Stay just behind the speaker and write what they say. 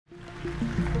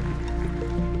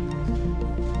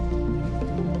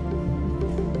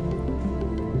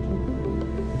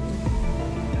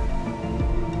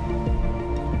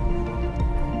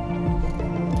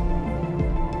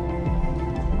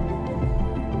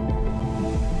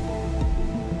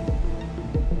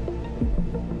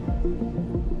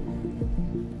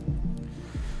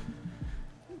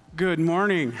Good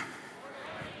morning.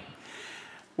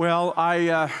 Well,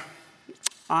 I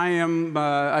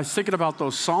was thinking about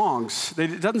those songs.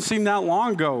 It doesn't seem that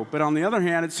long ago, but on the other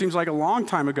hand, it seems like a long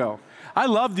time ago. I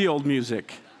love the old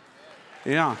music.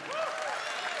 Yeah.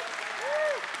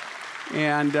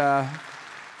 And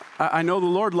I know the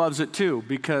Lord loves it too,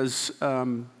 because,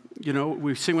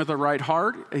 we sing with the right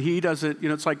heart. He doesn't,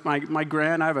 it's like I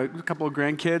have a couple of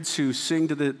grandkids who sing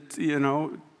to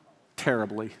the,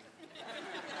 terribly.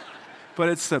 But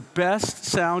it's the best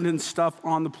sounding stuff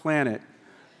on the planet.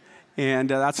 And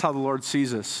that's how the Lord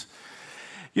sees us.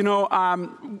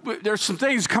 There's some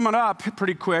things coming up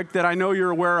pretty quick that I know you're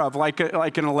aware of, like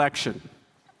an election.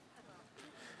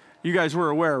 You guys were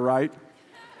aware, right?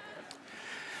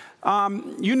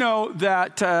 You know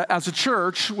that as a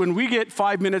church, when we get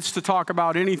 5 minutes to talk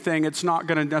about anything, it's not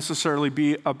going to necessarily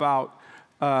be about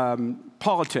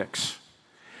politics.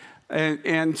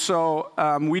 And so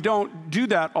we don't do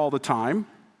that all the time.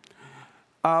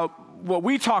 What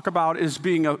we talk about is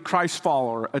being a Christ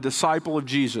follower, a disciple of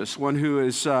Jesus, one who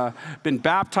has been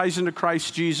baptized into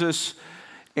Christ Jesus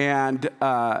and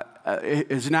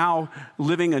is now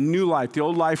living a new life. The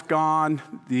old life gone,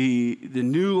 the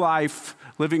new life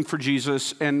living for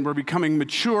Jesus, and we're becoming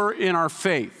mature in our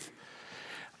faith.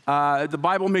 The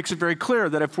Bible makes it very clear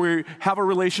that if we have a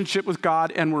relationship with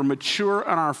God and we're mature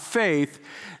in our faith,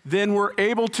 then we're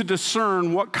able to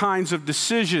discern what kinds of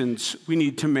decisions we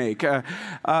need to make.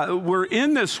 We're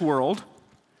in this world.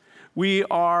 We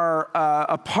are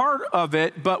a part of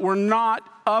it, but we're not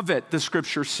of it, the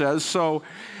Scripture says. So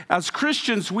as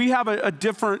Christians, we have a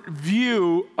different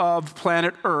view of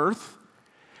planet Earth.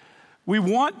 We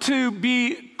want to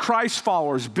be Christ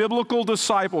followers, biblical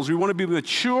disciples. We want to be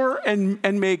mature and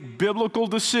make biblical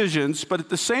decisions, but at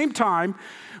the same time,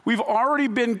 we've already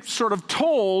been sort of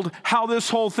told how this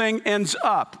whole thing ends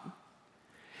up.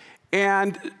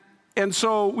 And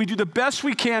so we do the best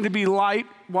we can to be light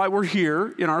while we're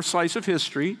here in our slice of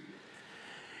history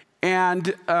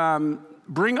and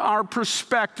bring our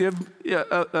perspective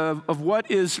of what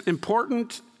is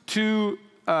important to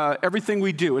everything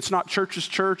we do. It's not church is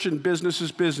church and business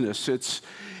is business.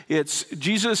 It's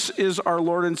Jesus is our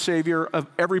Lord and Savior of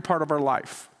every part of our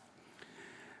life.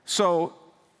 So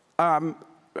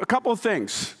a couple of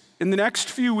things. In the next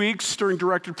few weeks during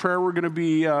directed prayer, we're going to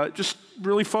be just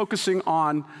really focusing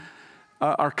on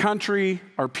our country,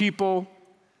 our people,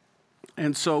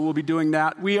 and so we'll be doing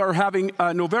that. We are having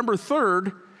November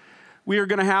 3rd, we are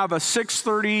going to have a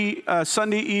 6:30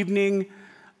 Sunday evening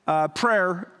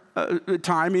prayer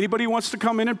time. Anybody who wants to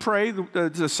come in and pray,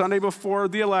 the Sunday before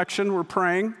the election, we're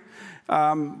praying. We're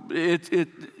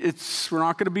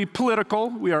not going to be political.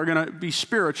 We are going to be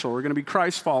spiritual. We're going to be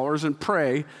Christ followers and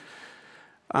pray.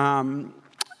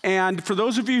 And for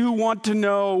those of you who want to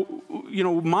know,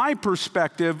 my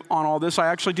perspective on all this, I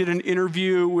actually did an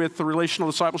interview with the Relational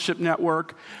Discipleship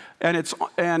Network, and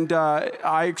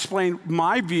I explained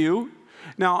my view.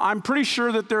 Now, I'm pretty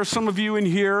sure that there are some of you in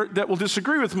here that will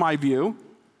disagree with my view,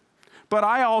 but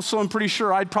I also am pretty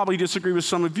sure I'd probably disagree with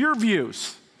some of your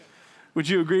views. Would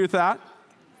you agree with that?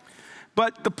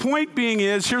 But the point being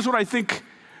is, here's what I think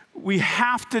we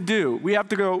have to do. We have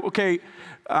to go, okay,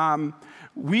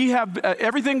 we have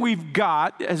everything we've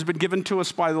got has been given to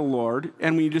us by the Lord,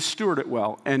 and we need to steward it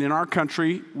well. And in our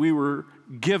country, we were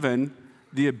given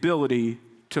the ability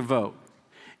to vote.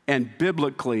 And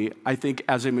biblically, I think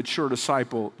as a mature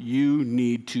disciple, you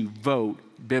need to vote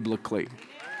biblically.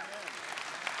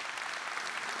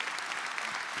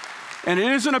 And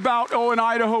it isn't about, in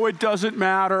Idaho, it doesn't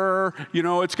matter,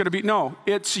 it's going to be, no.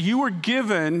 It's you were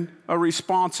given a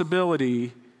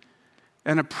responsibility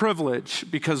and a privilege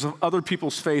because of other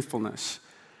people's faithfulness.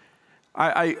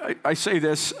 I say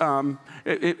this, and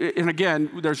again,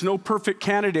 there's no perfect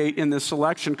candidate in this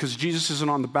election because Jesus isn't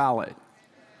on the ballot.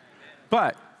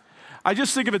 But I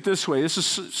just think of it this way. This is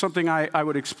something I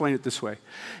would explain it this way.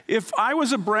 If I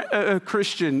was a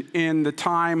Christian in the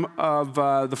time of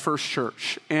the first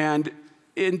church, and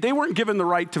they weren't given the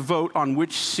right to vote on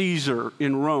which Caesar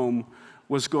in Rome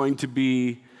was going to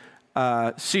be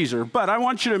Caesar, but I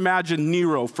want you to imagine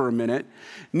Nero for a minute.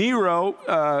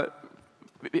 Nero,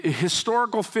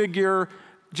 historical figure,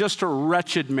 just a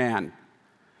wretched man.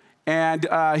 And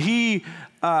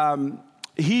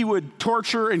he would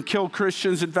torture and kill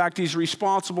Christians. In fact, he's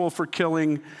responsible for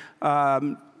killing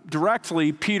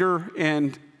directly Peter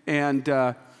and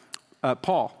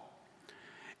Paul.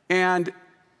 And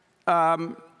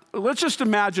let's just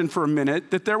imagine for a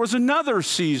minute that there was another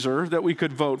Caesar that we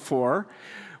could vote for.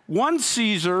 One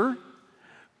Caesar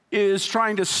is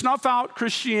trying to snuff out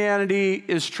Christianity,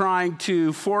 is trying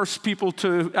to force people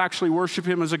to actually worship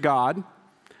him as a god.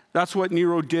 That's what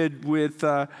Nero did with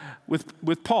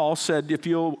Paul. Said, if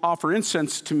you'll offer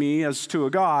incense to me as to a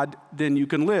god, then you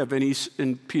can live.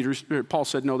 And Paul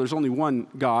said, no, there's only one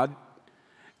God,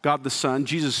 God the Son.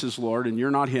 Jesus is Lord, and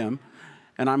you're not him.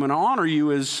 And I'm going to honor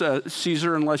you as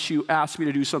Caesar unless you ask me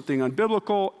to do something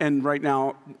unbiblical. And right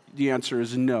now, the answer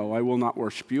is no, I will not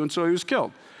worship you. And so he was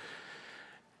killed.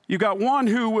 You got one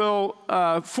who will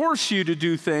force you to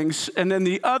do things, and then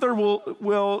the other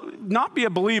will not be a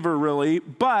believer really,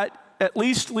 but at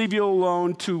least leave you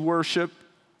alone to worship.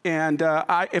 And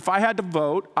if I had to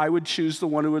vote, I would choose the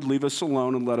one who would leave us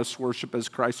alone and let us worship as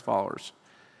Christ followers.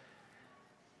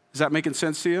 Is that making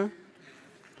sense to you?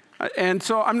 And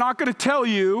so I'm not going to tell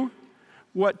you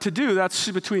what to do. That's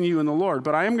between you and the Lord.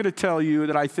 But I am going to tell you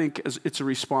that I think it's a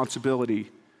responsibility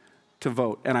to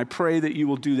vote. And I pray that you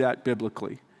will do that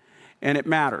biblically. And it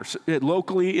matters.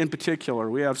 Locally in particular,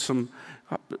 we have some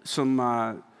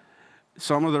that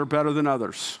are better than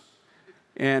others.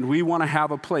 And we want to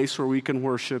have a place where we can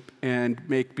worship and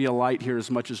be a light here as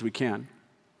much as we can.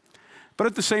 But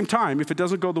at the same time, if it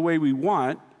doesn't go the way we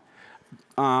want,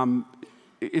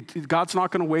 God's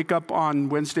not going to wake up on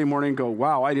Wednesday morning and go,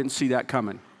 wow, I didn't see that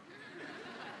coming.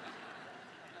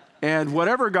 And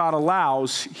whatever God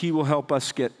allows, he will help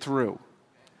us get through.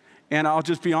 And I'll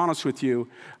just be honest with you,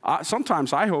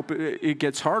 sometimes I hope it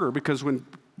gets harder because when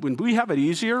we have it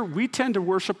easier, we tend to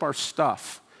worship our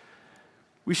stuff.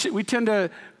 We tend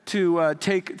to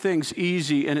take things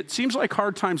easy, and it seems like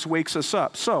hard times wakes us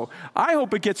up. So I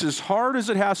hope it gets as hard as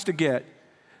it has to get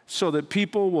so that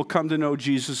people will come to know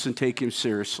Jesus and take him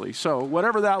seriously. So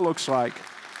whatever that looks like.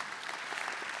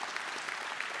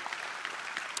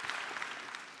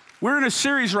 We're in a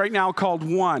series right now called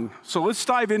One. So let's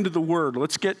dive into the Word.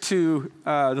 Let's get to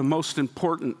the most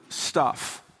important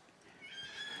stuff.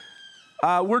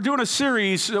 We're doing a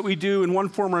series that we do in one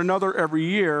form or another every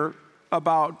year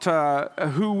about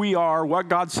who we are, what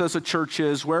God says a church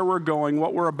is, where we're going,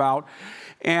 what we're about.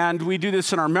 And we do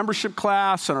this in our membership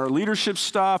class and our leadership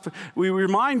stuff. We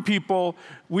remind people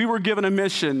we were given a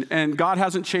mission and God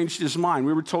hasn't changed his mind.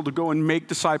 We were told to go and make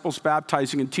disciples,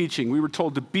 baptizing and teaching. We were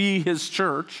told to be his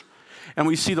church. And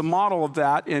we see the model of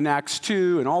that in Acts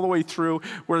 2 and all the way through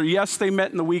where, yes, they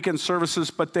met in the weekend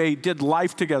services, but they did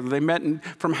life together. They met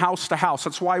from house to house.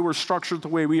 That's why we're structured the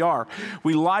way we are.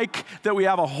 We like that we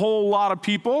have a whole lot of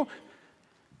people.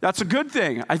 That's a good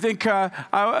thing. I think,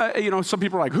 some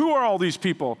people are like, who are all these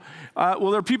people?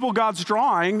 Well, they're people God's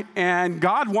drawing, and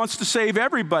God wants to save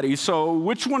everybody. So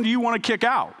which one do you want to kick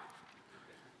out?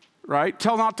 Right?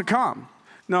 Tell not to come.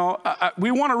 No,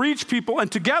 we want to reach people, and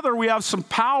together we have some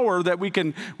power that we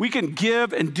can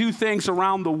give and do things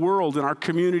around the world in our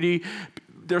community.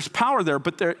 There's power there,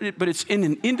 but it's in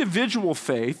an individual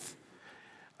faith,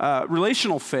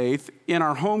 relational faith, in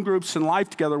our home groups and life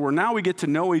together, where now we get to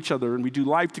know each other and we do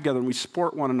life together and we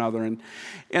support one another,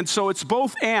 and so it's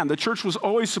both and. The church was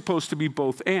always supposed to be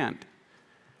both and.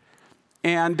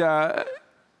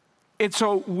 And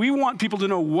so we want people to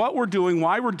know what we're doing,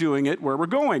 why we're doing it, where we're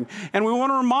going. And we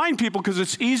want to remind people because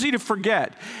it's easy to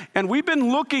forget. And we've been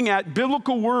looking at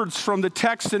biblical words from the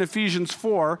text in Ephesians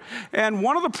 4. And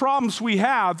one of the problems we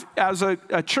have as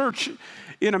a church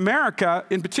in America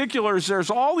in particular is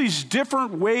there's all these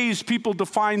different ways people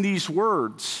define these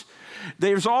words.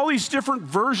 There's all these different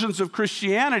versions of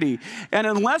Christianity. And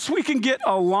unless we can get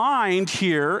aligned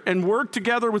here and work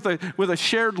together with a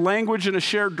shared language and a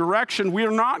shared direction,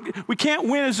 we can't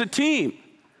win as a team.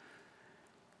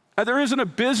 There isn't a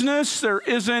business, there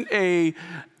isn't a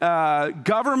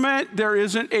government, there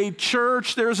isn't a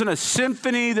church, there isn't a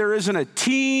symphony, there isn't a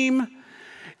team.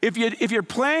 If you're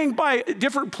playing by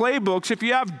different playbooks, if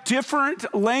you have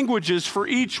different languages for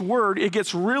each word, it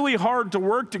gets really hard to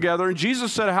work together. And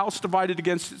Jesus said a house divided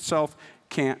against itself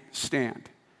can't stand.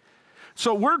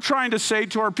 So we're trying to say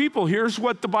to our people, here's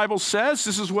what the Bible says.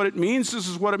 This is what it means. This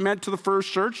is what it meant to the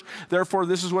first church. Therefore,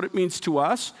 this is what it means to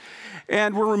us.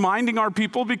 And we're reminding our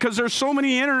people because there's so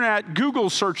many internet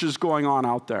Google searches going on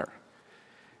out there.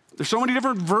 There's so many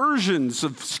different versions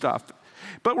of stuff.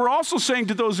 But we're also saying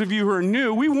to those of you who are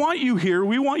new, we want you here.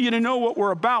 We want you to know what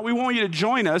we're about. We want you to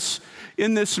join us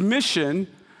in this mission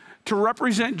to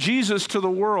represent Jesus to the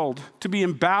world, to be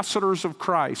ambassadors of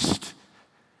Christ,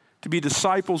 to be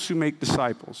disciples who make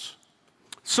disciples.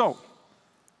 So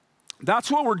that's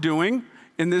what we're doing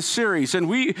in this series. And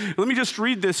let me just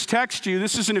read this text to you.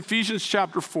 This is in Ephesians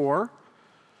chapter 4.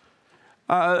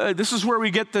 This is where we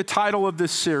get the title of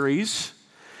this series.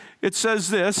 It says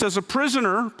this, as a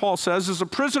prisoner, Paul says, as a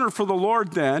prisoner for the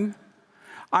Lord then,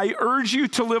 I urge you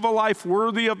to live a life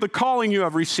worthy of the calling you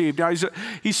have received. Now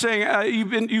he's saying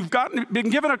you've been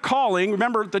given a calling.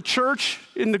 Remember, the church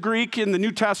in the Greek in the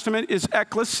New Testament is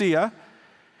ekklesia,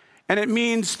 and it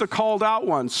means the called out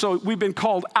ones. So we've been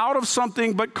called out of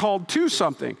something, but called to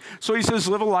something. So he says,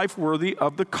 live a life worthy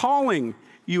of the calling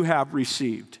you have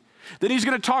received. Then he's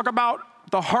going to talk about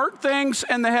the heart things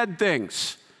and the head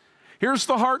things. Here's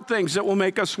the heart things that will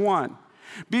make us one.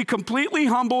 Be completely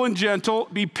humble and gentle.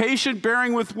 Be patient,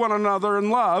 bearing with one another in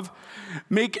love.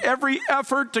 Make every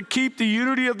effort to keep the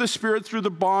unity of the Spirit through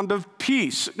the bond of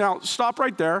peace. Now, stop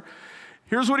right there.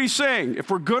 Here's what he's saying. If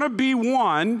we're going to be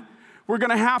one, we're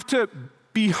going to have to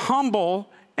be humble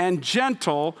and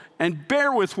gentle and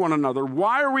bear with one another.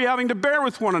 Why are we having to bear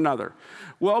with one another?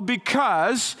 Well,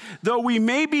 because though we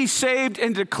may be saved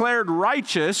and declared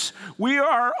righteous, we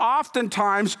are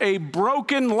oftentimes a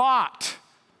broken lot.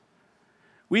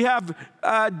 We have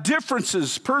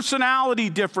differences, personality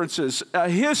differences,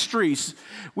 histories.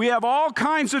 We have all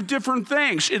kinds of different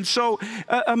things. And so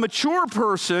a mature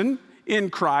person in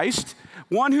Christ,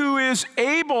 one who is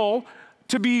able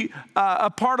to be a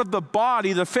part of the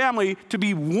body, the family, to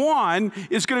be one,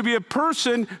 is going to be a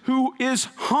person who is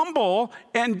humble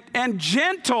and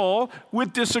gentle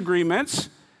with disagreements.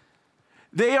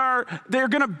 They're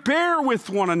going to bear with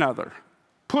one another.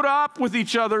 Put up with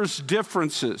each other's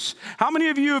differences. How many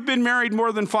of you have been married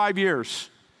more than 5 years?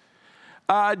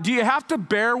 Do you have to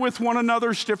bear with one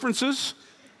another's differences?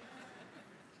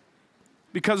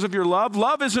 Because of your love?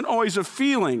 Love isn't always a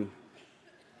feeling.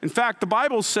 In fact, the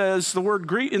Bible says the word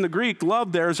in the Greek,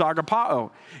 love there is agapao.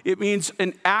 It means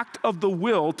an act of the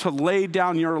will to lay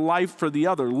down your life for the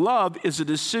other. Love is a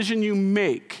decision you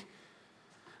make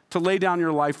to lay down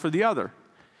your life for the other.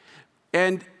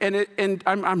 And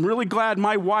I'm really glad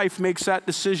my wife makes that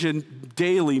decision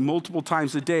daily, multiple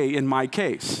times a day in my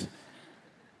case.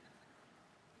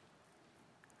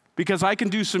 Because I can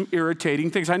do some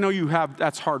irritating things. I know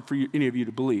that's hard for any of you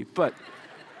to believe, but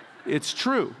it's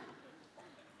true.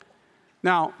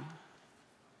 Now,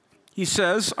 he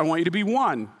says, I want you to be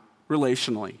one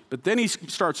relationally. But then he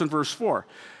starts in verse 4.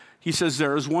 He says,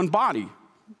 there is one body.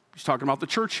 He's talking about the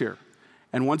church here.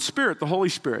 And one Spirit, the Holy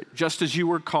Spirit, just as you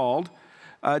were called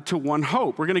to one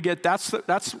hope. We're going to get, that's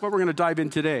what we're going to dive in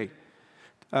today,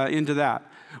 into that.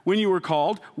 When you were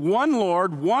called, one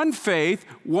Lord, one faith,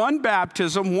 one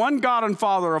baptism, one God and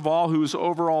Father of all, who is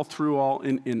over all, through all,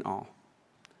 and in all.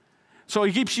 So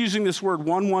he keeps using this word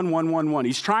one.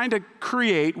 He's trying to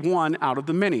create one out of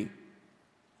the many.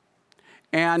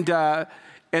 And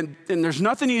there's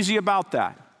nothing easy about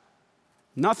that.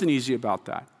 Nothing easy about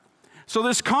that. So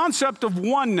this concept of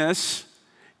oneness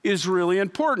is really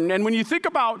important. And when you think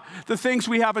about the things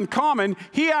we have in common,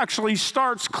 he actually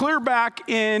starts clear back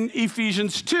in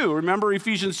Ephesians 2. Remember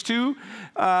Ephesians 2,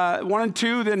 1 and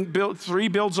 2, then 3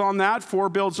 builds on that, 4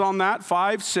 builds on that,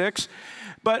 5, 6.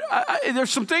 But there's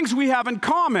some things we have in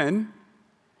common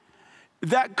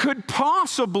that could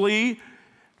possibly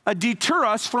deter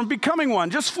us from becoming one.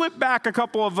 Just flip back a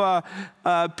couple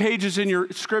of pages in your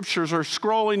scriptures or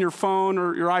scroll in your phone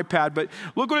or your iPad. But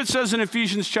look what it says in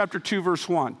Ephesians chapter 2, verse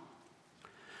 1.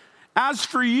 As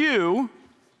for you,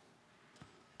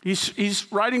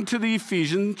 he's writing to the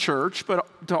Ephesian church,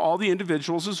 but to all the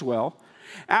individuals as well.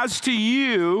 As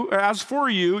for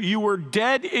you, you were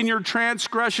dead in your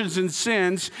transgressions and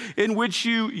sins in which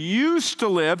you used to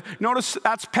live. Notice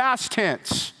that's past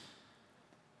tense.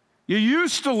 You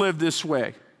used to live this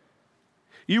way.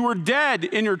 You were dead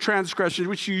in your transgressions,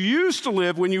 which you used to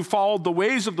live when you followed the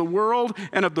ways of the world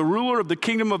and of the ruler of the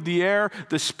kingdom of the air,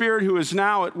 the spirit who is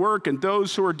now at work in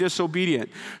those who are disobedient.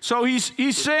 So he's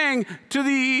saying to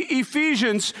the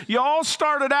Ephesians, you all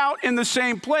started out in the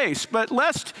same place, but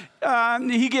lest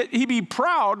he be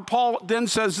proud, Paul then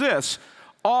says this,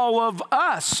 all of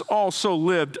us also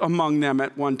lived among them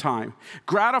at one time,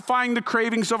 gratifying the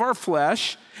cravings of our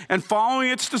flesh and following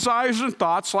its desires and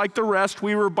thoughts. Like the rest,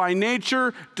 we were by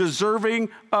nature deserving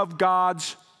of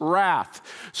God's wrath.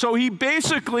 So he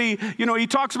basically, he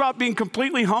talks about being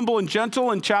completely humble and gentle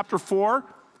in chapter 4.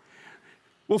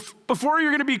 Well, before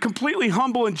you're going to be completely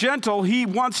humble and gentle, he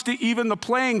wants to even the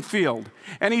playing field.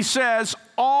 And he says,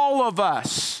 all of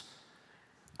us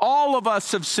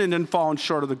have sinned and fallen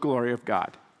short of the glory of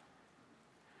God.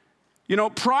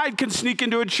 Pride can sneak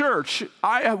into a church.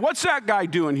 What's that guy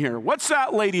doing here? What's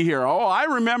that lady here? Oh, I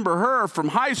remember her from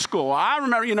high school. I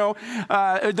remember,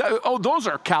 those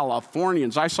are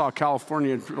Californians. I saw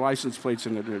Californian license plates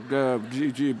in it.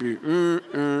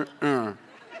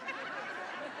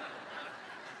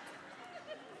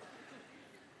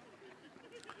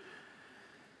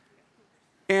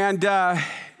 And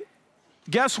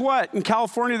Guess what? In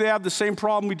California, they have the same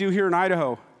problem we do here in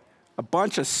Idaho. A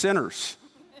bunch of sinners.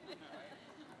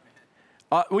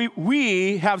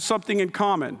 We have something in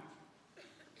common.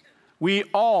 We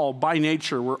all, by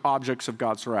nature, were objects of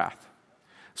God's wrath.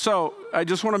 So I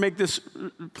just want to make this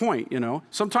point,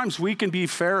 Sometimes we can be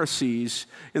Pharisees.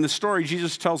 In the story,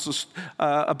 Jesus tells us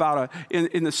about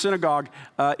in the synagogue,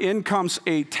 in comes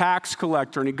a tax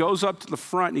collector, and he goes up to the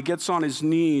front, and he gets on his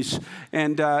knees,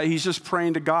 and he's just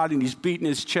praying to God, and he's beating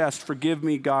his chest, "Forgive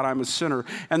me, God, I'm a sinner."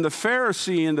 And the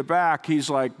Pharisee in the back, he's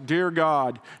like, "Dear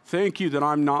God, thank you that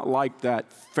I'm not like that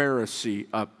Pharisee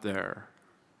up there."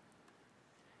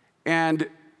 And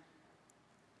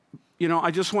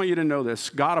I just want you to know this.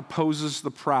 God opposes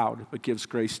the proud, but gives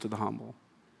grace to the humble.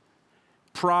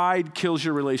 Pride kills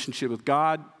your relationship with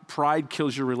God. Pride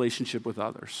kills your relationship with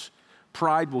others.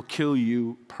 Pride will kill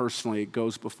you personally. It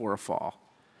goes before a fall.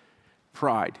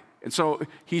 Pride. And so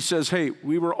he says, hey,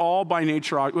 we were all by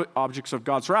nature objects of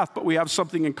God's wrath, but we have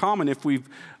something in common if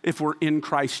we're in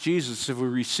Christ Jesus, if we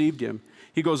received him.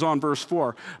 He goes on, verse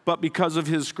 4, but because of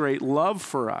his great love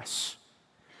for us,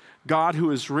 God,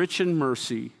 who is rich in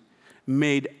mercy,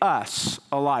 made us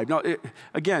alive. Now,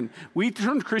 again, we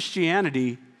turned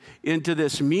Christianity into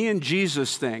this me and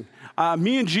Jesus thing.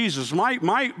 Me and Jesus,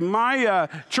 my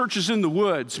church is in the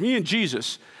woods, me and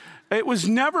Jesus. It was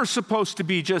never supposed to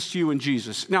be just you and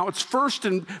Jesus. Now, it's first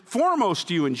and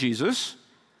foremost you and Jesus,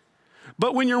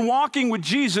 but when you're walking with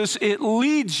Jesus, it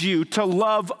leads you to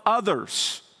love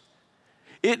others.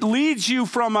 It leads you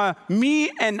from a me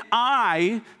and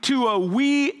I to a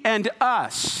we and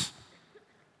us.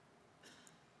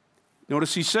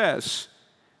 Notice he says,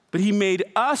 but he made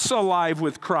us alive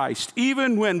with Christ,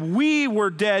 even when we were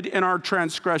dead in our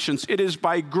transgressions. It is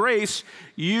by grace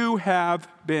you have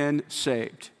been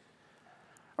saved.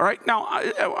 All right, now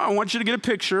I want you to get a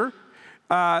picture.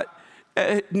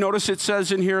 Notice it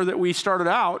says in here that we started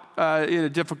out in a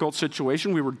difficult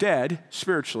situation. We were dead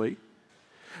spiritually.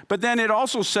 But then it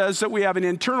also says that we have an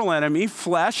internal enemy,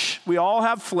 flesh. We all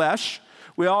have flesh.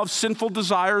 We all have sinful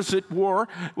desires at war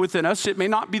within us. It may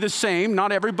not be the same.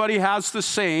 Not everybody has the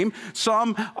same.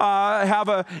 Some have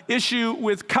an issue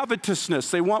with covetousness.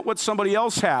 They want what somebody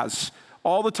else has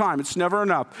all the time. It's never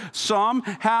enough. Some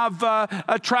have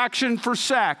attraction for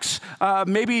sex.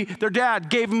 Maybe their dad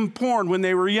gave them porn when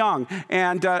they were young.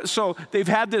 And so they've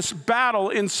had this battle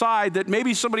inside that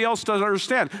maybe somebody else doesn't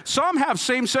understand. Some have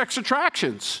same-sex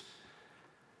attractions.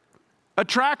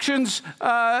 Attractions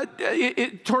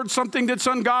towards something that's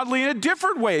ungodly in a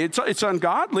different way. It's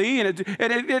ungodly,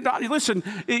 listen,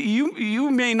 you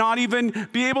may not even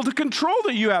be able to control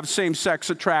that you have same-sex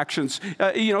attractions.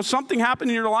 Something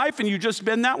happened in your life and you've just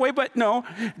been that way, but no,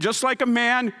 just like a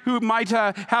man who might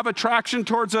have attraction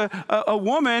towards a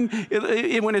woman,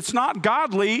 when it's not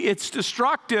godly, it's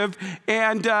destructive,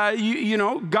 and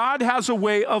God has a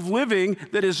way of living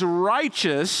that is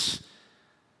righteous.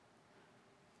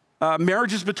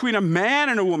 Marriage is between a man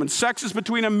and a woman. Sex is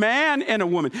between a man and a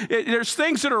woman. There's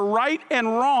things that are right and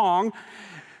wrong.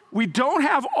 We don't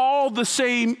have all the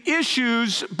same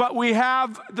issues, but we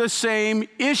have the same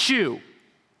issue.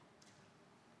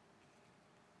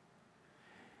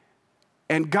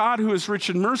 And God, who is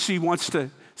rich in mercy, wants to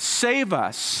save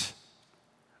us.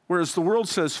 Whereas the world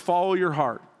says, follow your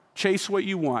heart. Chase what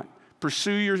you want.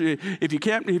 Pursue if you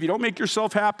don't make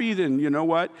yourself happy, then you know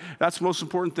what? That's the most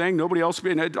important thing. Nobody else,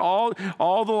 all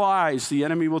the lies the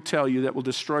enemy will tell you that will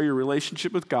destroy your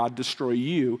relationship with God, destroy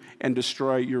you, and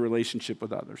destroy your relationship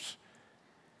with others.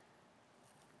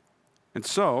 And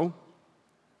so,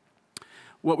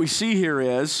 what we see here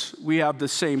is we have the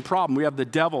same problem. We have the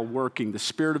devil working, the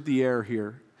spirit of the air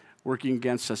here, working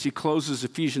against us. He closes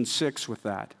Ephesians 6 with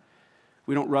that.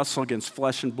 We don't wrestle against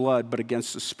flesh and blood, but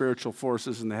against the spiritual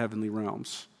forces in the heavenly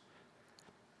realms.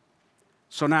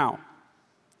 So now,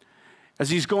 as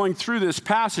he's going through this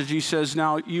passage, he says,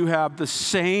 now you have the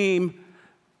same,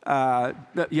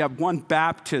 you have one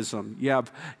baptism, you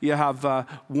have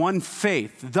one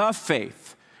faith, the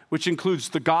faith, which includes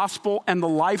the gospel and the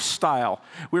lifestyle.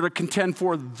 We're to contend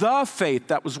for the faith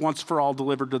that was once for all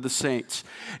delivered to the saints.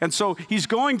 And so he's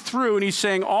going through and he's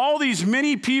saying all these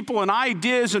many people and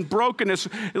ideas and brokenness.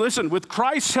 Listen, with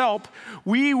Christ's help,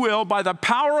 we will, by the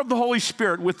power of the Holy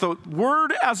Spirit, with the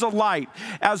word as a light,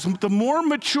 as the more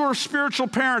mature spiritual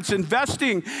parents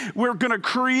investing, we're going to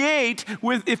create,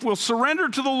 if we'll surrender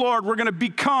to the Lord, we're going to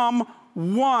become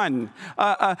one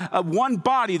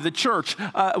body, the church,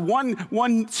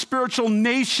 one spiritual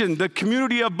nation, the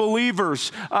community of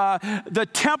believers, the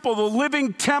temple, the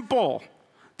living temple,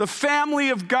 the family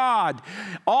of God.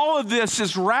 All of this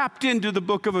is wrapped into the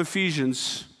book of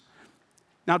Ephesians.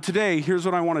 Now today, here's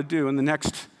what I want to do in the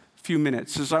next few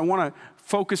minutes is I want to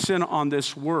focus in on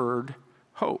this word,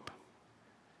 hope.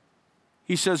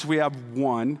 He says we have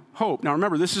one hope. Now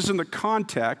remember, this is in the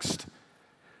context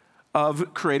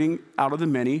of creating out of the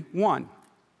many one.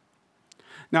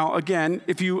 Now again,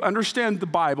 if you understand the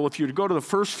Bible, if you go to the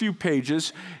first few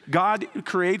pages, God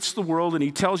creates the world and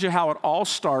he tells you how it all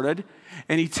started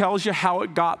and he tells you how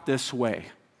it got this way.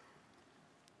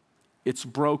 It's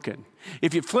broken.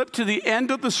 If you flip to the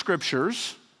end of the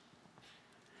scriptures,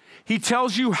 he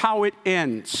tells you how it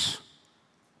ends.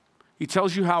 He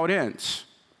tells you how it ends.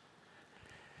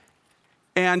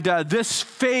 And this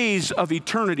phase of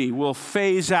eternity will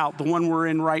phase out, the one we're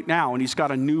in right now, and he's got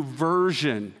a new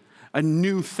version, a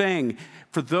new thing.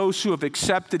 For those who have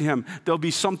accepted him, there'll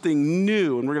be something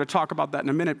new, and we're going to talk about that in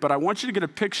a minute, but I want you to get a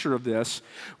picture of this.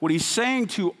 What he's saying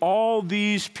to all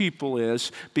these people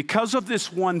is, because of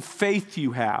this one faith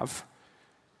you have,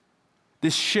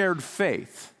 this shared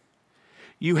faith,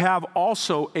 you have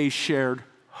also a shared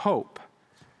hope.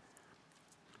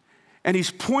 And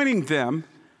he's pointing them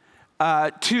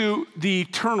to the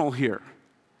eternal here.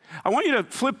 I want you to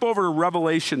flip over to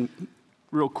Revelation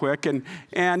real quick, and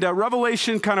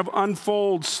Revelation kind of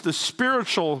unfolds the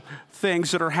spiritual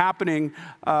things that are happening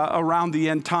around the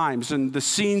end times and the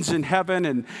scenes in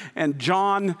heaven, and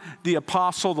John the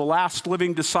apostle, the last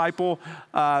living disciple,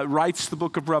 writes the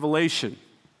book of Revelation.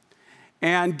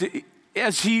 And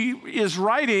as he is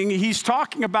writing, he's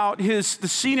talking about the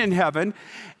scene in heaven,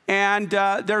 and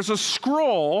there's a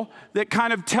scroll that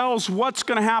kind of tells what's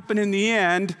going to happen in the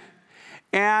end.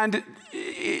 And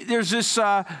there's this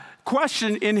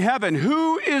question in heaven: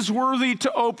 who is worthy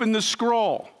to open the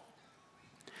scroll?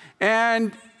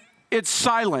 And it's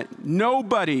silent.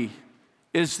 Nobody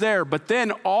is there. But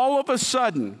then all of a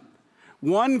sudden,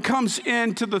 one comes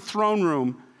into the throne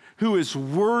room who is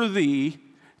worthy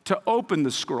to open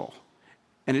the scroll.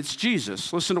 And it's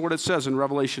Jesus. Listen to what it says in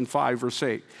Revelation 5, verse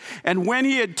 8. And when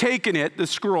he had taken it, the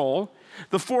scroll,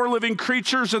 the 4 living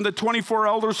creatures and the 24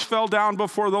 elders fell down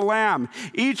before the Lamb.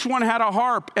 Each one had a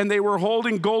harp, and they were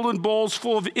holding golden bowls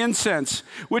full of incense,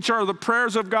 which are the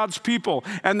prayers of God's people.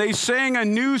 And they sang a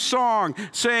new song,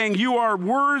 saying, "You are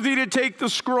worthy to take the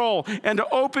scroll and to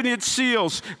open its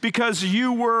seals, because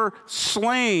you were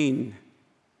slain.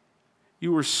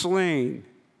 You were slain.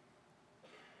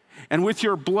 And with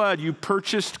your blood, you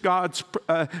purchased for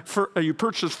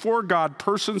God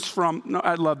persons from," no,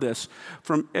 I love this,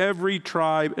 "from every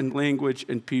tribe and language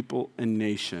and people and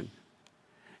nation.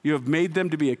 You have made them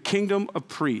to be a kingdom of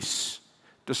priests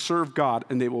to serve God,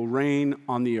 and they will reign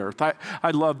on the earth." I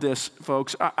love this,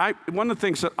 folks. One of the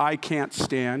things that I can't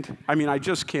stand, I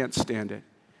just can't stand it,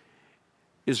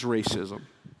 is racism.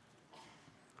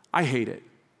 I hate it.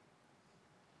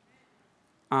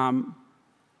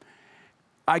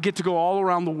 I get to go all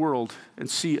around the world and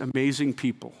see amazing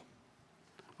people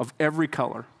of every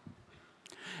color.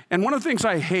 And one of the things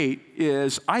I hate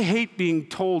is I hate being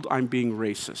told I'm being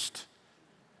racist.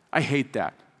 I hate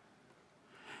that.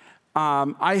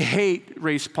 I hate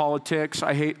race politics.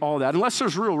 I hate all that. Unless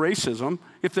there's real racism.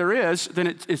 If there is, then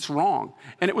it's wrong.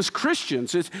 And it was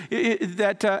Christians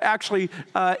that actually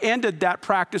ended that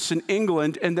practice in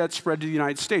England and that spread to the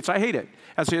United States. I hate it.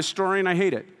 As a historian, I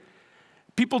hate it.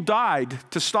 People died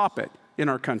to stop it in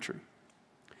our country.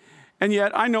 And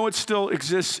yet, I know it still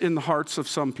exists in the hearts of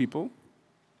some people,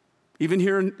 even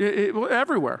here,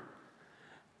 everywhere.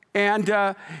 And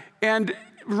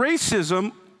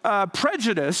racism,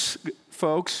 prejudice,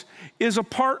 folks, is a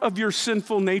part of your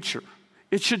sinful nature.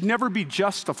 It should never be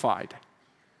justified.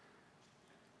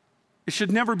 It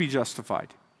should never be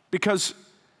justified because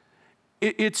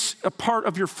it's a part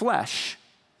of your flesh.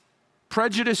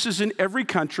 Prejudice is in every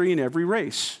country and every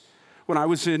race. When I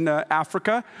was in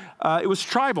Africa, it was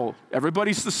tribal.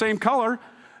 Everybody's the same color,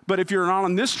 but if you're not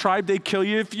on this tribe, they kill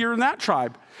you if you're in that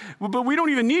tribe. But we don't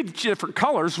even need different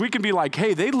colors. We can be like,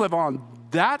 hey, they live on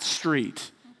that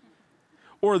street,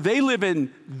 or they live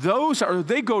in those, or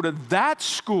they go to that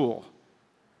school.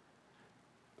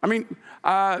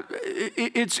 I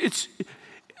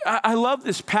love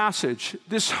this passage,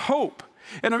 this hope.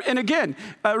 And again,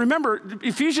 remember,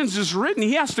 Ephesians is written,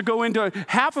 he has to go into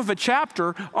half of a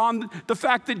chapter on the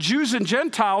fact that Jews and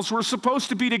Gentiles were supposed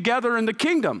to be together in the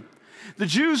kingdom. The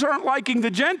Jews aren't liking the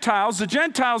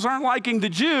Gentiles aren't liking the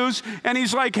Jews, and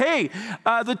he's like, hey,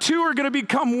 the two are going to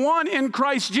become one in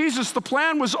Christ Jesus. The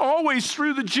plan was always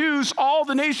through the Jews, all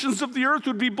the nations of the earth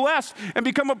would be blessed and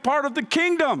become a part of the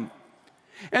kingdom.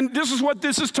 And this is what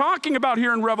this is talking about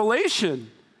here in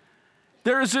Revelation.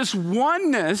 There is this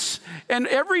oneness in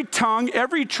every tongue,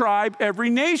 every tribe, every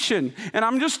nation. And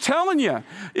I'm just telling you,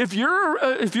 if you're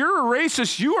a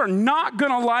racist, you are not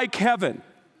going to like heaven.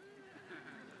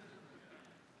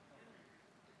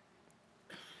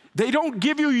 They don't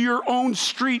give you your own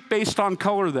street based on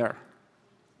color there.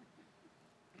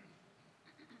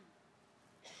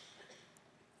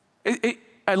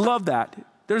 I love that.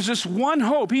 There's this one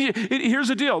hope. Here's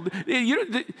the deal.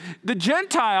 The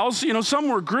Gentiles, some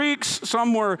were Greeks,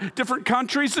 some were different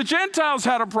countries. The Gentiles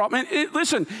had a problem.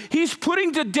 Listen, he's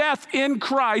putting to death in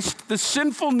Christ the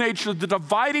sinful nature, the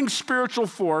dividing spiritual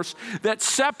force that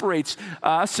separates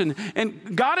us.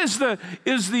 And God is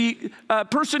the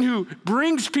person who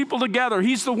brings people together.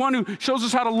 He's the one who shows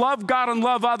us how to love God and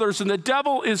love others. And the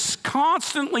devil is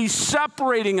constantly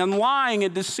separating and lying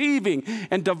and deceiving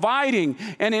and dividing.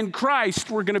 And in Christ,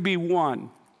 we're going to be one.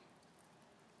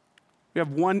 We have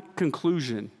one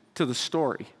conclusion to the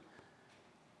story.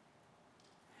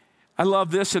 I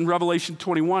love this in Revelation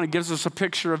 21. It gives us a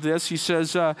picture of this. He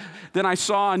says, then I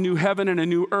saw a new heaven and a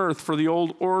new earth, for the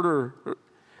old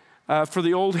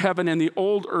heaven and the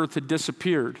old earth had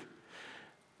disappeared.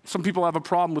 Some people have a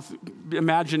problem with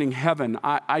imagining heaven.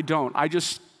 I don't. I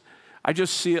just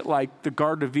see it like the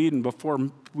Garden of Eden before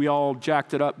we all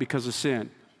jacked it up because of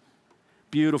sin.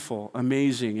 Beautiful,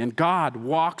 amazing. And God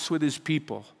walks with his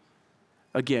people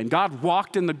again. God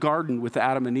walked in the garden with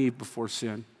Adam and Eve before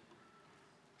sin.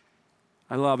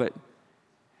 I love it.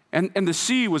 And the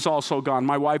sea was also gone.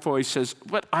 My wife always says,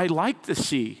 but I like the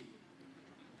sea.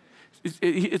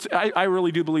 I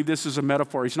really do believe this is a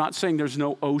metaphor. He's not saying there's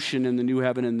no ocean in the new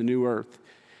heaven and the new earth.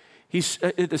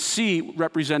 The sea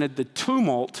represented the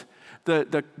tumult,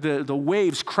 the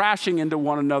waves crashing into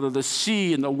one another, the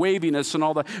sea and the waviness and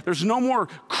all that. There's no more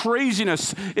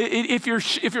craziness. If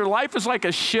your life is like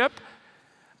a ship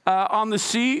on the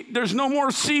sea, there's no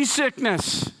more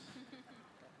seasickness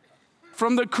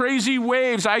from the crazy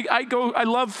waves. I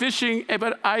love fishing,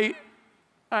 but I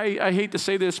hate to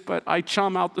say this, but I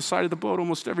chum out the side of the boat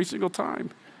almost every single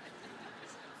time.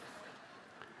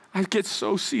 I get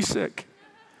so seasick.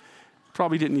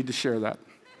 Probably didn't need to share that.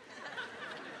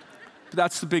 But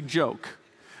that's the big joke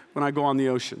when I go on the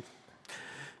ocean.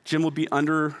 Jim will be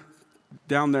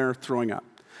down there throwing up.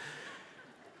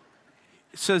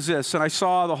 It says this, and I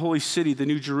saw the holy city, the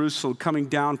new Jerusalem, coming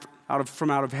down from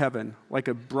out of heaven, like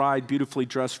a bride beautifully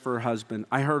dressed for her husband.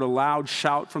 I heard a loud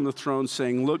shout from the throne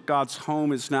saying, look, God's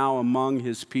home is now among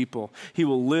his people. He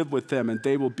will live with them, and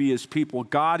they will be his people.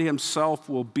 God himself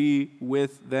will be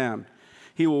with them.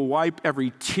 He will wipe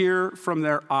every tear from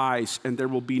their eyes, and there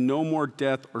will be no more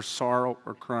death or sorrow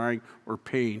or crying or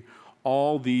pain.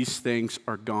 All these things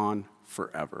are gone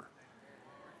forever.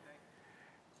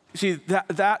 See,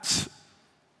 that's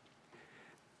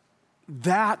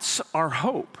our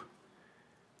hope.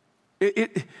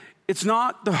 It's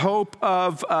not the hope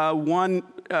of one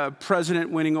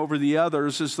president winning over the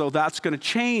others as though that's going to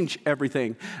change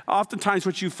everything. Oftentimes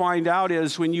what you find out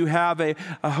is when you have a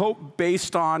hope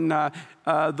based on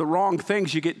the wrong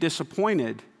things, you get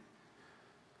disappointed.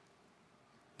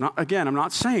 I'm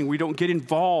not saying we don't get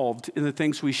involved in the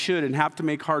things we should and have to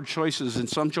make hard choices, and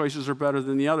some choices are better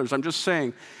than the others. I'm just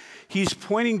saying he's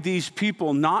pointing these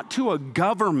people not to a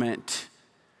government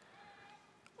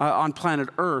on planet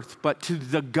Earth, but to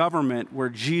the government where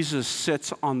Jesus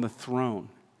sits on the throne.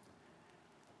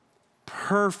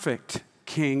 Perfect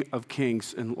King of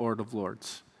Kings and Lord of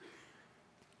Lords.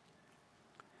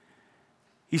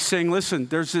 He's saying, listen,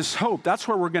 there's this hope. That's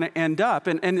where we're going to end up.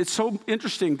 And it's so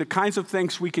interesting, the kinds of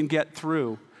things we can get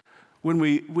through when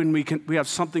we have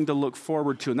something to look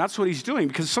forward to. And that's what he's doing,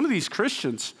 because some of these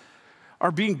Christians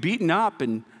are being beaten up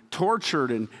and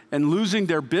tortured and losing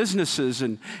their businesses,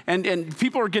 and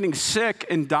people are getting sick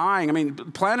and dying. I mean,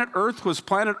 planet Earth was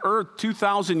planet Earth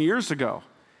 2,000 years ago.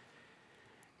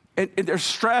 And there's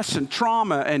stress and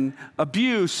trauma and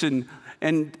abuse and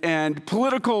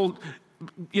political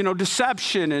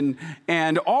deception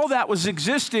and all that was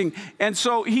existing. And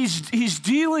so he's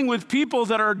dealing with people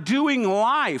that are doing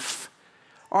life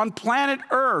on planet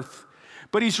Earth,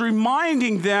 but he's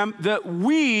reminding them that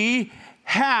we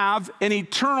have an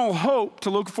eternal hope to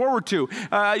look forward to.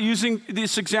 Using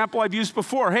this example I've used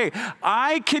before. Hey,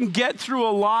 I can get through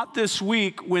a lot this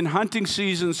week when hunting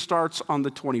season starts on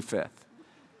the 25th.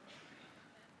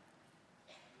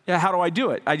 Yeah, how do I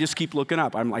do it? I just keep looking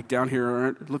up. I'm like down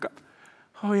here, look up.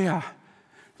 Oh yeah,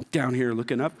 down here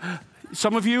looking up.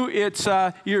 Some of you, it's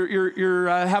you're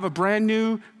have a brand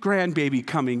new grandbaby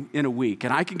coming in a week,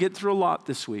 and I can get through a lot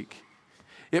this week.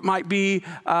 It might be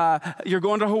you're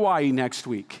going to Hawaii next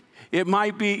week. It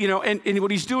might be, and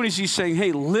what he's doing is he's saying,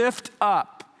 hey, lift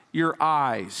up your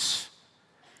eyes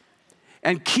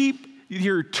and keep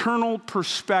your eternal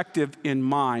perspective in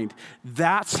mind.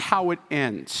 That's how it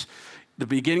ends. The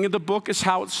beginning of the book is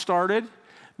how it started.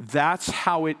 That's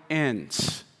how it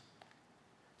ends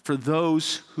for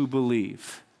those who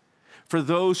believe. for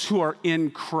those who are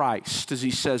in Christ, as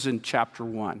he says in chapter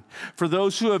 1, for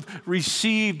those who have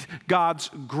received God's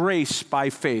grace by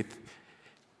faith.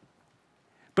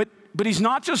 But he's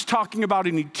not just talking about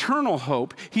an eternal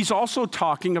hope, he's also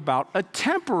talking about a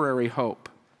temporary hope.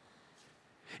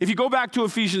 If you go back to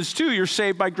Ephesians 2, you're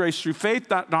saved by grace through faith,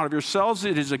 not of yourselves.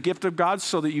 It is a gift of God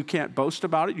so that you can't boast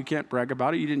about it, you can't brag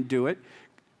about it, you didn't do it.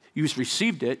 You just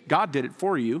received it, God did it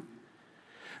for you.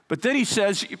 But then he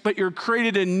says, but you're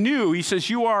created anew. He says,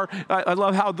 you are, I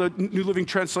love how the New Living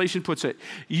Translation puts it,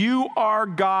 you are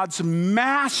God's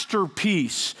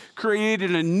masterpiece,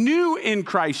 created anew in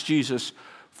Christ Jesus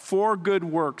for good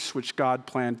works which God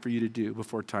planned for you to do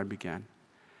before time began.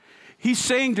 He's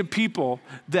saying to people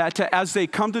that as they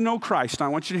come to know Christ, and I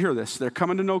want you to hear this, they're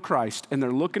coming to know Christ and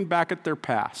they're looking back at their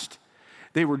past.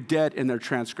 They were dead in their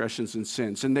transgressions and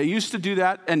sins. And they used to do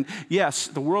that. And yes,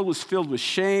 the world was filled with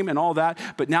shame and all that.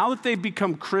 But now that they've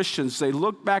become Christians, they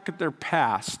look back at their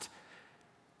past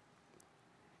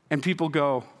and people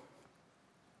go,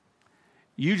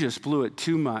 you just blew it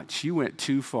too much. You went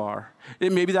too far.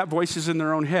 And maybe that voice is in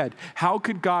their own head. How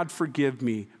could God forgive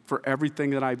me for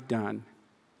everything that I've done?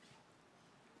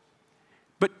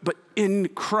 But in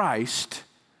Christ,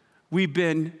 we've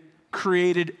been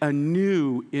created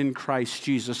anew in Christ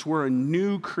Jesus. We're a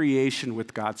new creation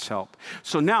with God's help.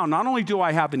 So now, not only do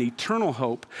I have an eternal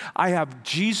hope, I have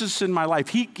Jesus in my life.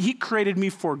 He created me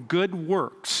for good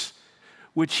works,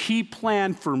 which he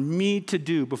planned for me to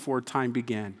do before time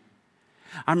began.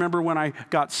 I remember when I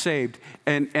got saved,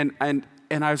 and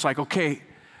I was like, okay,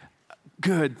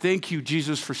 good. Thank you,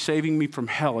 Jesus, for saving me from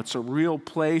hell. It's a real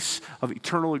place of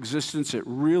eternal existence. It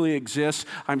really exists.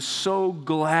 I'm so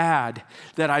glad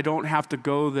that I don't have to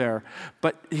go there.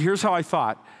 But here's how I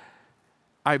thought.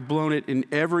 I've blown it in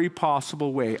every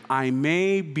possible way. I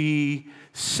may be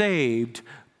saved,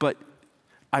 but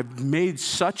I've made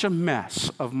such a mess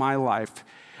of my life.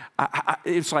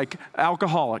 It's like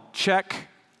alcoholic. Check,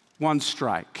 one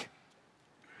strike.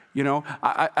 You know,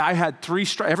 I had 3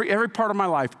 strikes, every part of my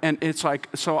life. And it's like,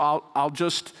 so I'll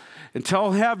just,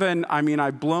 until heaven, I mean,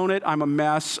 I've blown it. I'm a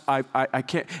mess. I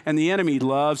can't. And the enemy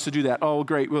loves to do that. Oh,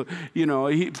 great. Well, you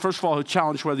know, first of all, he'll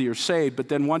challenge whether you're saved. But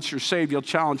then once you're saved, he'll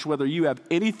challenge whether you have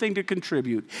anything to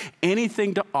contribute,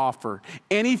 anything to offer,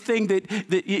 anything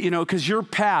that you know, because your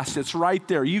past, it's right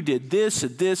there. You did this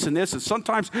and this and this. And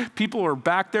sometimes people are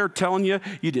back there telling you,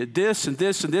 you did this and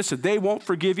this and this, and they won't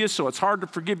forgive you. So it's hard to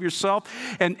forgive yourself.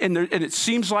 And it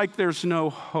seems like there's no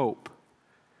hope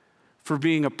for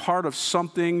being a part of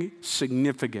something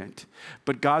significant.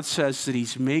 But God says that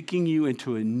he's making you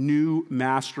into a new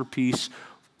masterpiece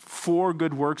for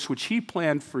good works, which he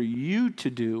planned for you to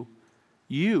do.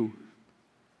 You.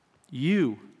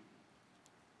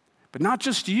 But not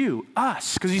just you,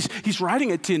 us, because he's writing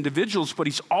it to individuals, but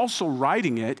he's also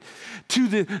writing it to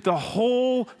the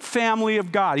whole family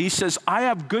of God. He says, I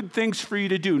have good things for you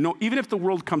to do. No, even if the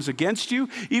world comes against you,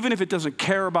 even if it doesn't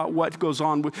care about what goes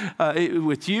on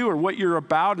with you or what you're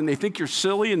about, and they think you're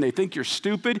silly and they think you're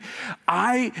stupid,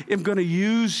 I am going to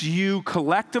use you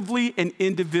collectively and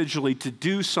individually to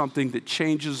do something that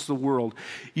changes the world.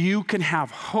 You can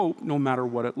have hope no matter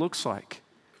what it looks like.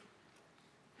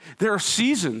 There are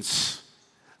seasons.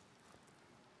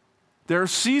 There are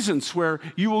seasons where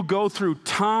you will go through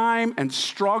time and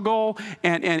struggle,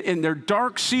 and they're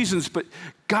dark seasons, but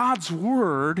God's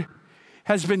word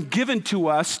has been given to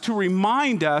us to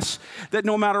remind us that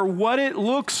no matter what it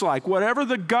looks like, whatever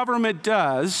the government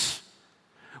does,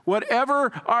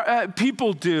 whatever our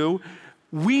people do,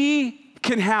 we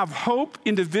can have hope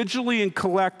individually and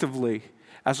collectively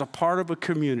as a part of a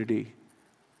community.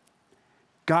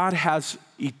 God has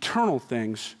eternal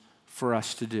things for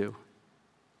us to do.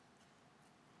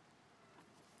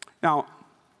 Now,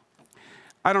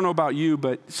 I don't know about you,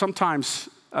 but sometimes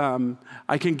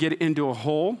I can get into a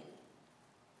hole,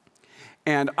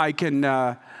 and I can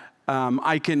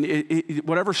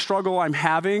whatever struggle I'm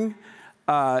having,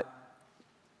 I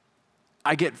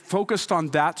get focused on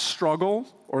that struggle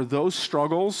or those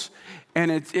struggles,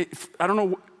 and I don't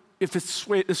know if it's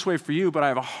this way for you, but I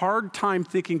have a hard time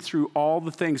thinking through all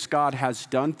the things God has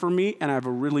done for me, and I have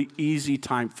a really easy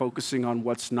time focusing on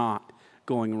what's not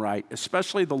going right,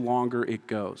 especially the longer it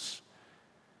goes.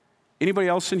 Anybody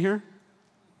else in here?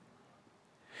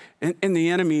 And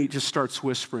the enemy just starts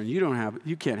whispering,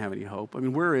 you can't have any hope. I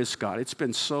mean, where is God? It's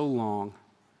been so long.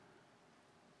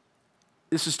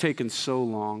 This has taken so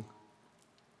long.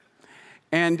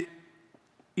 And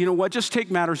you know what? Just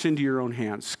take matters into your own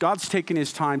hands. God's taking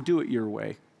his time. Do it your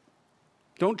way.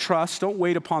 Don't trust. Don't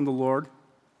wait upon the Lord.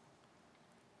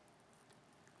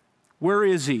 Where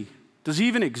is he? Does he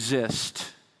even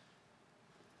exist?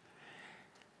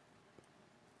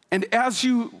 And as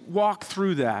you walk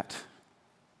through that,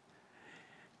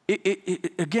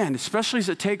 again, especially as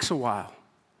it takes a while,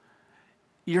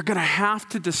 you're going to have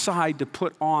to decide to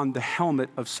put on the helmet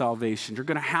of salvation. You're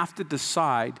going to have to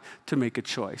decide to make a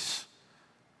choice.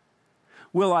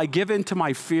 Will I give in to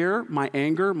my fear, my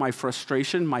anger, my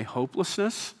frustration, my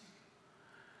hopelessness?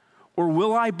 Or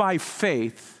will I, by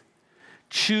faith,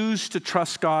 choose to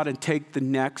trust God and take the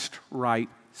next right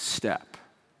step?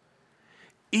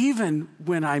 Even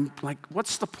when I'm like,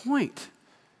 what's the point?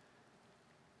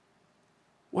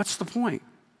 What's the point?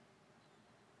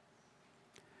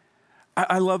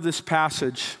 I love this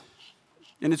passage,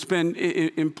 and it's been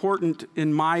important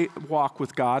in my walk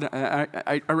with God.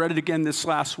 I read it again this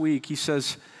last week. He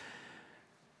says,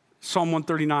 Psalm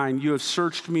 139, you have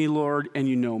searched me, Lord, and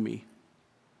you know me.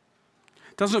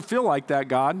 Doesn't feel like that,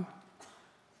 God.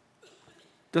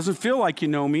 Doesn't feel like you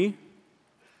know me.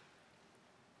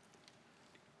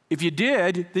 If you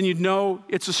did, then you'd know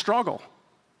it's a struggle.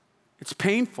 It's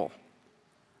painful.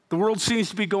 The world seems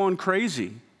to be going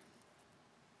crazy.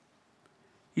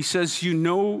 He says, you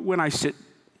know when I sit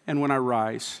and when I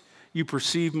rise. You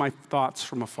perceive my thoughts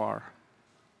from afar.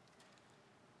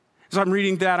 As I'm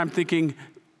reading that, I'm thinking,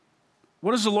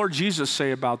 what does the Lord Jesus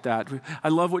say about that? I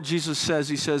love what Jesus says.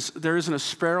 He says, there isn't a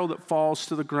sparrow that falls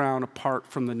to the ground apart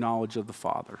from the knowledge of the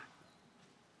Father.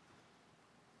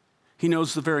 He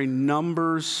knows the very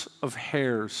numbers of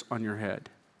hairs on your head.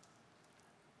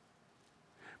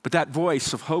 But that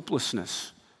voice of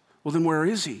hopelessness, well, then where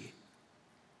is he?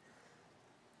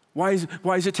 Why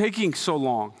is it taking so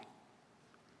long?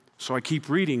 So I keep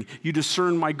reading. You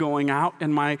discern my going out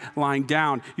and my lying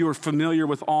down. You are familiar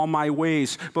with all my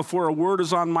ways. Before a word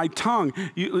is on my tongue,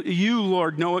 you,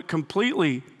 Lord, know it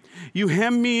completely. You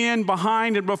hem me in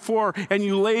behind and before, and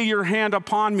you lay your hand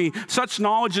upon me. Such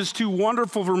knowledge is too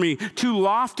wonderful for me, too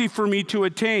lofty for me to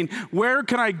attain. Where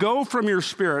can I go from your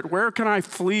spirit? Where can I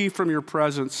flee from your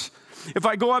presence? If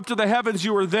I go up to the heavens,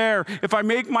 you are there. If I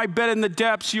make my bed in the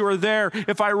depths, you are there.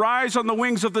 If I rise on the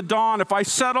wings of the dawn, if I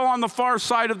settle on the far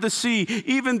side of the sea,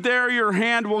 even there your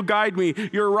hand will guide me.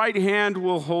 Your right hand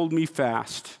will hold me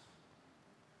fast.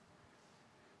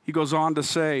 He goes on to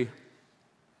say,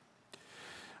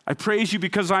 I praise you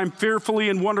because I am fearfully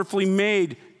and wonderfully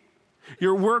made.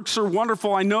 Your works are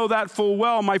wonderful. I know that full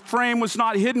well. My frame was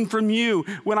not hidden from you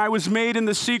when I was made in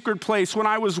the secret place, when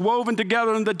I was woven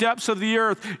together in the depths of the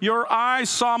earth. Your eyes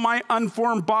saw my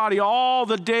unformed body. All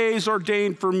the days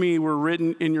ordained for me were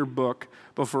written in your book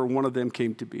before one of them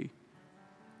came to be.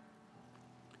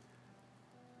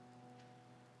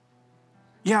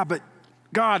 Yeah, but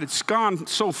God, it's gone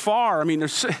so far. I mean,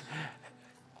 there's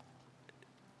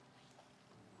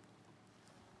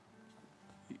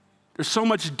so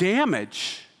much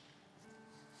damage.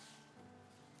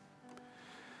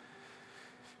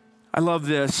 I love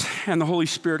this. And the Holy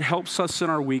Spirit helps us in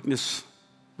our weakness.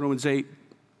 Romans 8.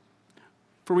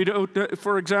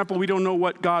 For example, we don't know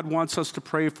what God wants us to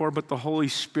pray for, but the Holy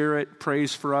Spirit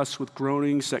prays for us with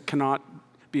groanings that cannot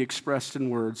be expressed in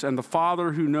words. And the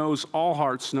Father who knows all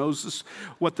hearts knows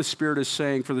what the Spirit is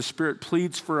saying, for the Spirit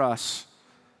pleads for us.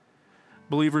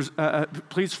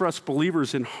 Pleads for us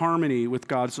believers in harmony with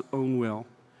God's own will.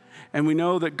 And we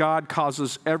know that God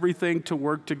causes everything to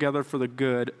work together for the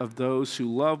good of those who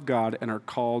love God and are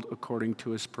called according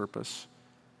to his purpose.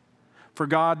 For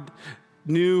God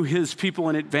knew his people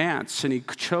in advance, and he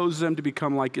chose them to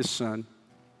become like his son.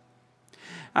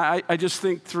 I just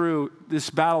think through this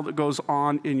battle that goes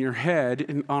on in your head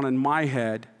and on in my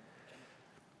head,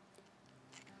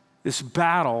 this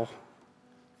battle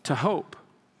to hope.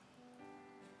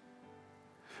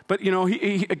 But, you know,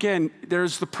 again,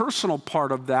 there's the personal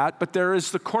part of that, but there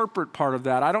is the corporate part of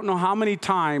that. I don't know how many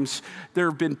times there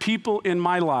have been people in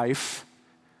my life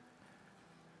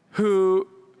who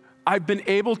I've been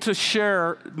able to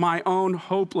share my own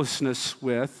hopelessness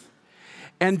with,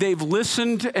 and they've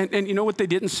listened, and you know what they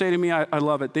didn't say to me? I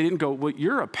love it. They didn't go, well,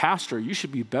 you're a pastor. You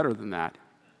should be better than that.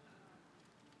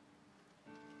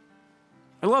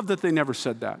 I love that they never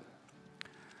said that.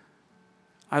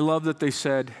 I love that they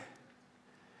said,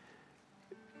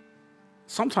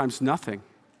 sometimes nothing,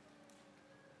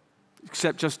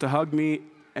 except just to hug me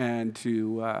and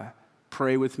to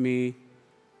pray with me,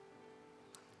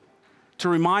 to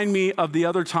remind me of the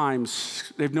other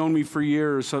times. They've known me for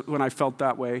years when I felt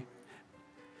that way.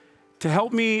 To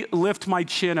help me lift my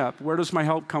chin up. Where does my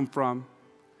help come from?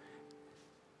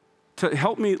 To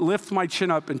help me lift my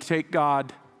chin up and take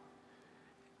God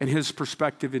and his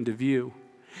perspective into view.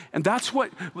 And that's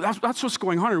what's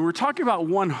going on here. We're talking about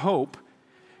one hope.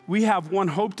 we have one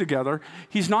hope together,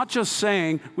 he's not just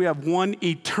saying we have one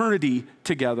eternity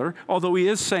together, although he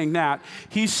is saying that.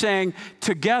 He's saying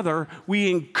together we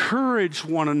encourage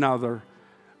one another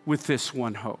with this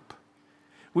one hope.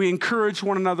 We encourage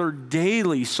one another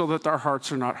daily so that our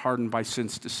hearts are not hardened by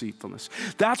sin's deceitfulness.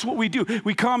 That's what we do.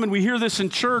 We come and we hear this in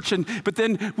church, but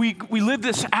then we live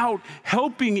this out,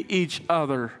 helping each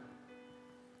other,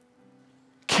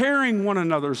 carrying one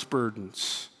another's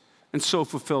burdens, and so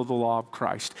fulfill the law of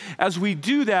Christ. As we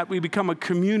do that, we become a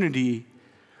community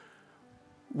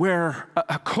where,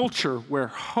 a culture where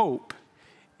hope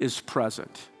is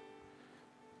present.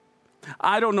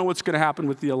 I don't know what's going to happen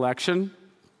with the election.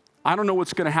 I don't know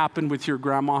what's going to happen with your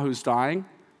grandma who's dying,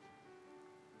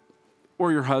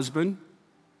 or your husband,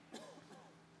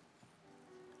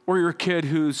 or your kid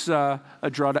who's a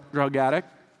drug addict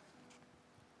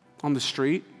on the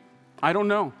street. I don't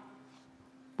know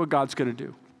what God's going to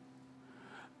do.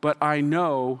 But I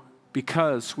know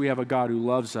because we have a God who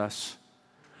loves us,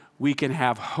 we can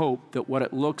have hope that what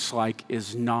it looks like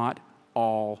is not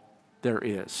all there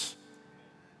is.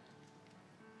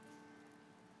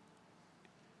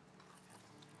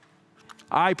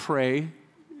 I pray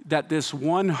that this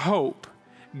one hope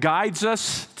guides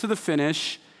us to the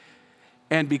finish,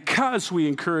 and because we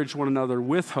encourage one another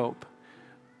with hope,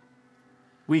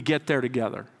 we get there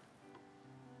together.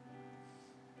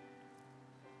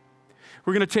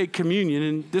 We're going to take communion,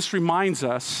 and this reminds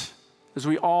us, as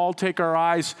we all take our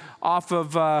eyes off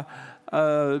of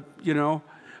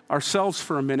ourselves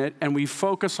for a minute, and we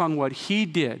focus on what he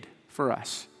did for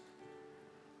us.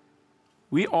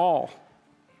 We all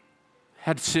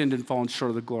had sinned and fallen short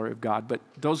of the glory of God, but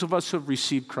those of us who have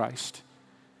received Christ,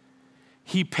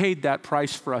 he paid that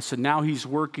price for us, and now he's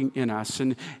working in us.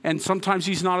 And sometimes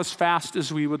he's not as fast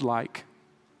as we would like.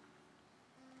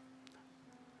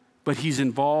 But he's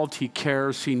involved, he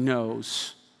cares, he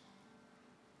knows,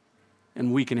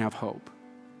 and we can have hope.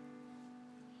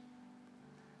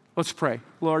 Let's pray.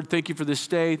 Lord, thank you for this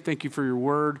day. Thank you for your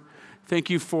word.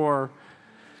 Thank you for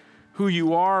who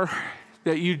you are,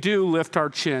 that you do lift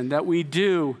our chin, that we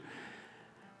do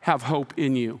have hope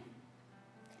in you,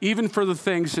 even for the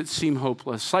things that seem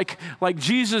hopeless. Like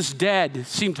Jesus dead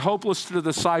seemed hopeless to the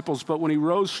disciples, but when he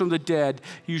rose from the dead,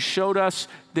 you showed us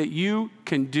that you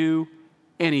can do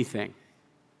anything.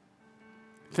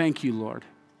 Thank you, Lord.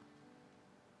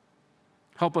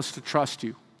 Help us to trust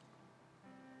you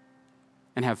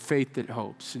and have faith that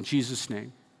hopes. In Jesus'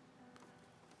 name,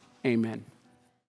 amen.